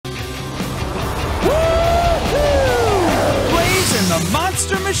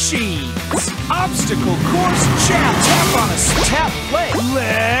machines. Obstacle course jam. Tap on a tap play.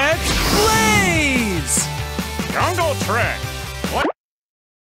 Let's blaze. Jungle Trek. What?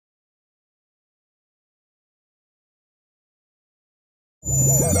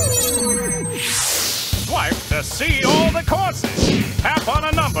 Swipe to see all the courses. Tap on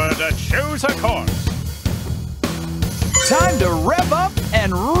a number to choose a course. Time to rev up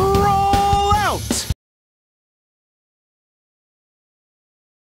and roll out.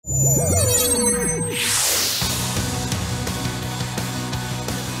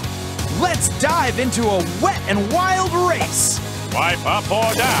 Let's dive into a wet and wild race. Swipe up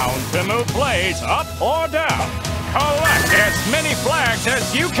or down to move blades up or down. Collect as many flags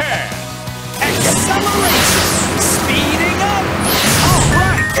as you can. Acceleration! Speeding up! All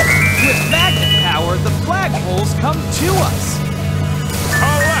right! With magnet power, the flagpoles come to us.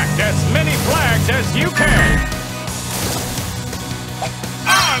 Collect as many flags as you can.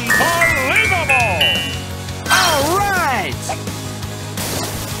 Unbelievable! All right!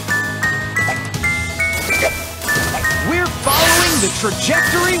 We're following the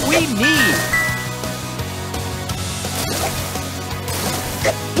trajectory we need.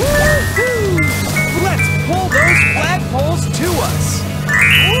 Woohoo! Let's pull those flagpoles to us.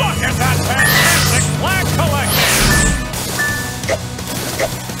 Look at that fantastic flag collection!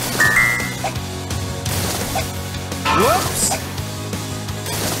 Whoops!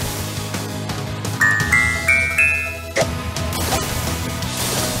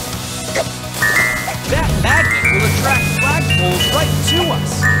 That magnet will attract flagpoles right to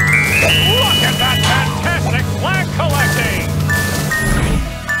us. Look at that fantastic flag collecting!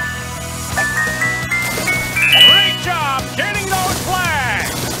 Great job getting those flags!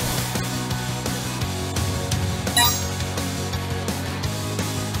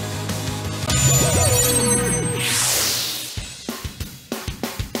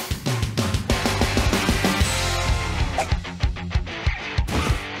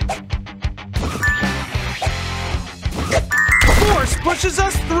 Force pushes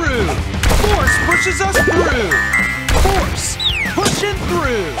us through. Force pushes us through. Force pushing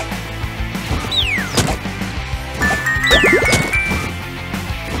through.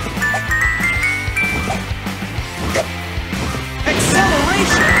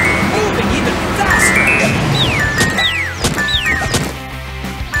 Acceleration! Moving even faster!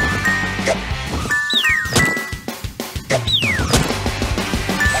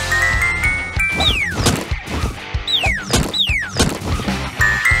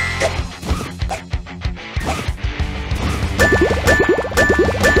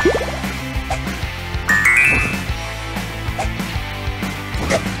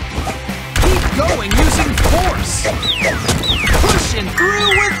 Keep going using force! Pushing through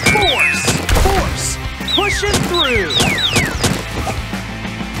with force! Force! Pushing through!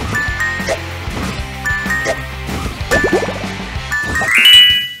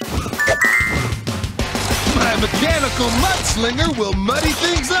 My mechanical mudslinger will muddy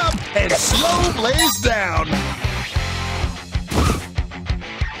things up and slow Blaze down.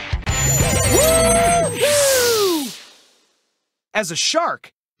 Woo-hoo! As a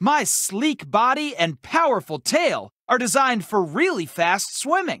shark, my sleek body and powerful tail are designed for really fast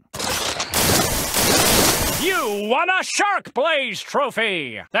swimming. You won a Shark Blaze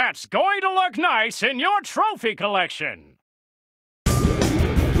trophy! That's going to look nice in your trophy collection!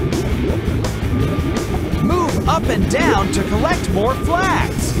 Move up and down to collect more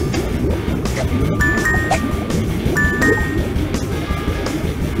flags.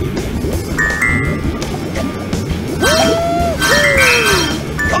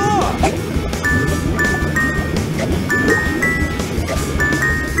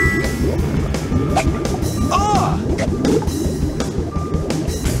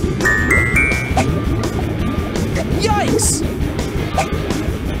 Yikes!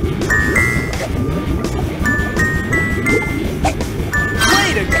 Way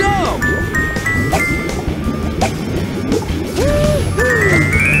to go! Woo-hoo!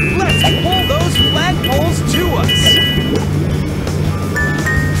 Let's pull those flagpoles to us.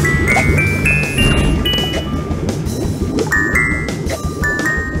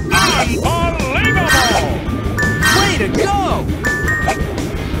 Unbelievable! Way to go!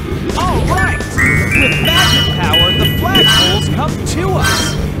 All right! With magnet power, the flagpoles come to us.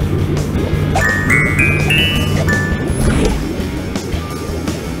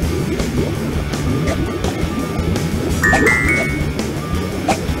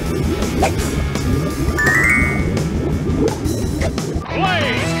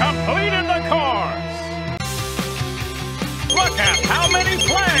 Blaze completed the course! Look at how many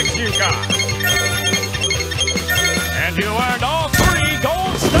flags you got! And you earned all 3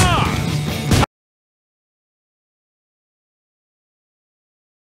 gold stars!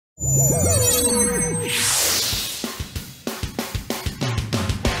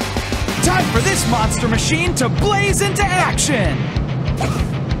 Time for this monster machine to blaze into action!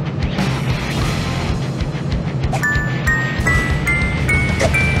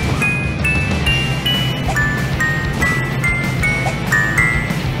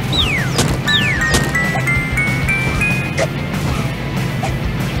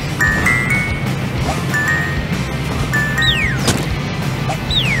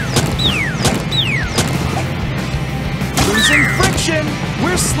 Losing friction,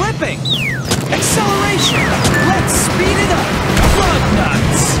 we're slipping! Acceleration! Let's speed it up! Lug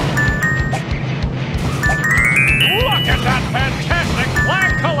nuts! Look at that fantastic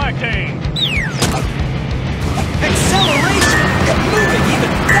flag collecting! Acceleration! Moving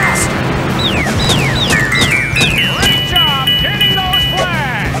even faster! Great job getting those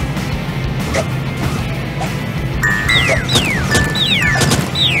flags!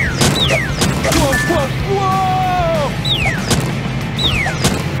 Whoa, whoa, whoa!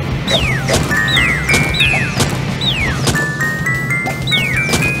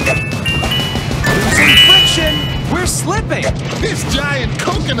 Losing friction, we're slipping! This giant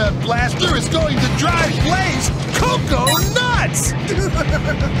coconut blaster is going to drive Blaze cocoa nuts!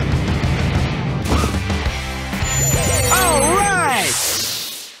 All right!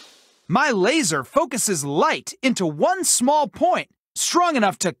 My laser focuses light into one small point, strong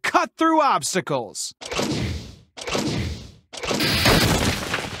enough to cut through obstacles.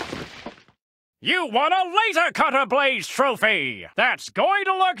 You won a Laser Cutter Blaze trophy! That's going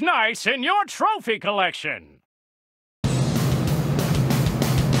to look nice in your trophy collection!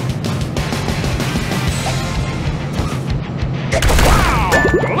 Wow!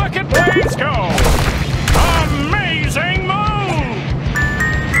 Look at Blaze go! Amazing move!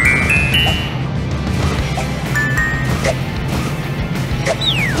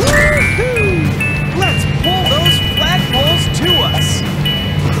 Woohoo! Let's pull those flagpoles to us!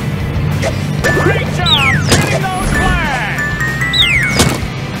 Great job getting those flags!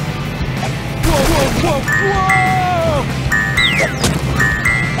 Whoa, whoa, whoa, whoa!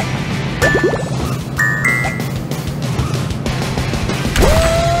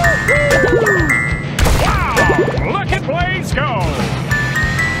 Wow! Look at Blaze go!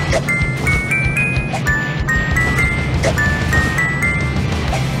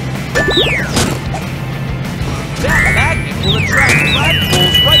 That magnet will attract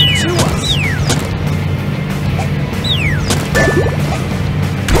flagpoles right to us!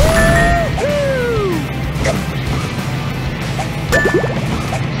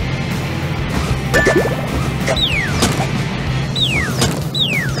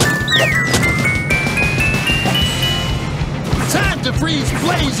 Time to freeze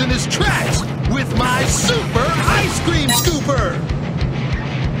Blaze in his tracks with my super ice cream scooper!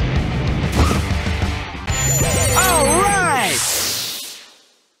 All right!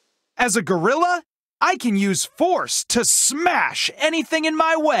 As a gorilla, I can use force to smash anything in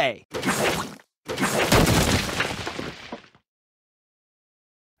my way.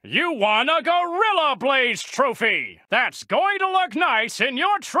 You won a Gorilla Blaze trophy! That's going to look nice in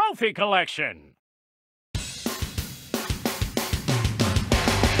your trophy collection!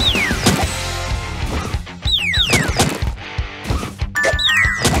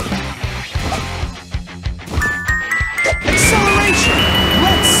 Acceleration!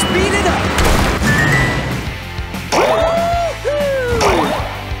 Let's speed it up! Woohoo!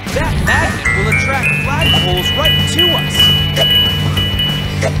 That magnet will attract flagpoles right to us.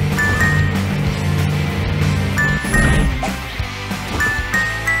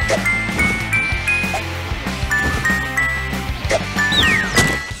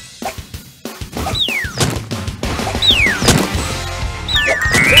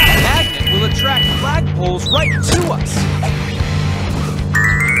 That magnet will attract flagpoles right to us.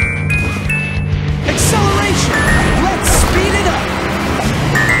 Acceleration! Let's speed it up!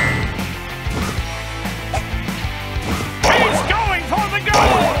 He's going for the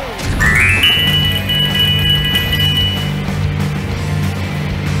goal!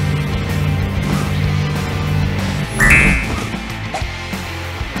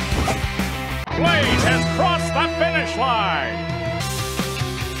 Blaze has crossed the finish line!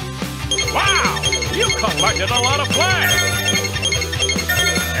 Wow! You collected a lot of flags!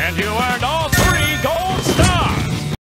 And you earned all